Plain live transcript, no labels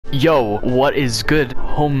Yo, what is good,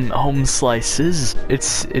 home slices?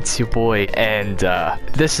 It's your boy, and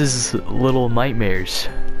this is Little Nightmares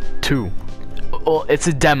 2. Well, it's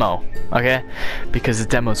a demo, okay? Because the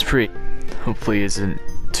demo's free. Hopefully, it isn't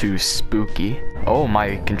too spooky. Oh,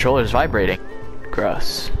 my controller's vibrating.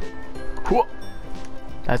 Gross. Whoa.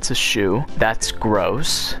 That's a shoe. That's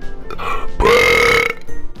gross.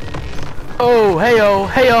 Oh, heyo,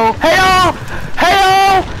 heyo, heyo,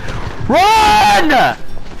 heyo! Run!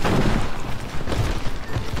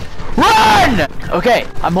 Run! Okay,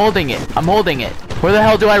 I'm holding it. I'm holding it. Where the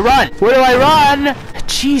hell do I run? Where do I run?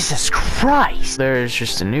 Jesus Christ. There's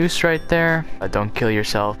just a noose right there. Don't kill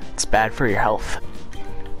yourself. It's bad for your health.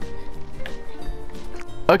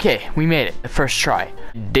 Okay, we made it. The first try.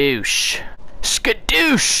 Douche.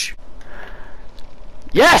 Skadoosh!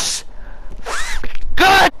 Yes!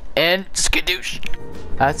 Good! And skadoosh.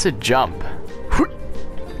 That's a jump.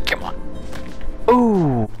 Come on.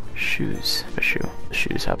 Ooh. Shoes. A shoe. The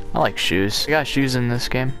shoes up. I like shoes. I got shoes in this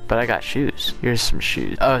game, but I got shoes. Here's some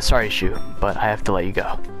shoes. Oh, sorry, shoe, but I have to let you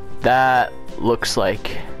go. That looks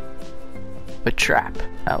like a trap.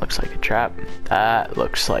 That looks like a trap. That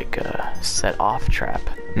looks like a set off trap.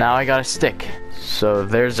 Now I got a stick. So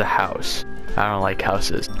there's a house. I don't like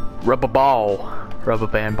houses. Rubber ball. Rubber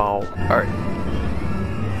band ball. Alright.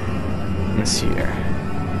 Let's see here.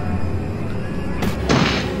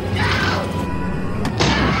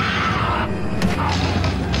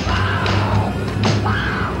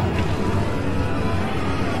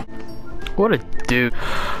 What a dude.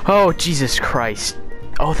 Oh, Jesus Christ.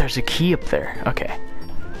 Oh, there's a key up there. Okay.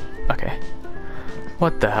 Okay.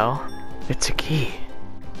 What the hell? It's a key.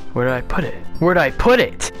 Where did I put it? Where did I put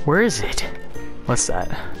it? Where is it? What's that?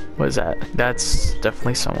 What is that? That's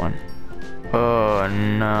definitely someone. Oh,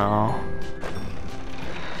 no.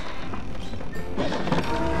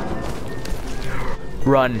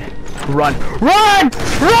 Run. Run. Run!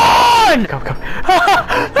 Run! Come, come.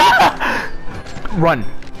 Run.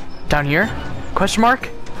 Down here? Question mark?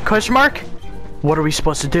 Question mark? What are we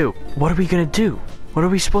supposed to do? What are we gonna do? What are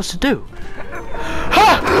we supposed to do?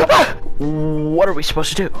 What are we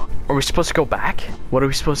supposed to do? Are we supposed to go back? What are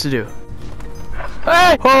we supposed to do?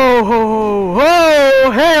 Hey! Ho ho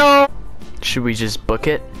ho! Hey-o! Should we just book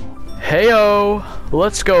it? Hey-o!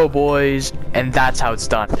 Let's go, boys. And that's how it's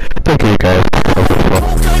done. Thank you, guys.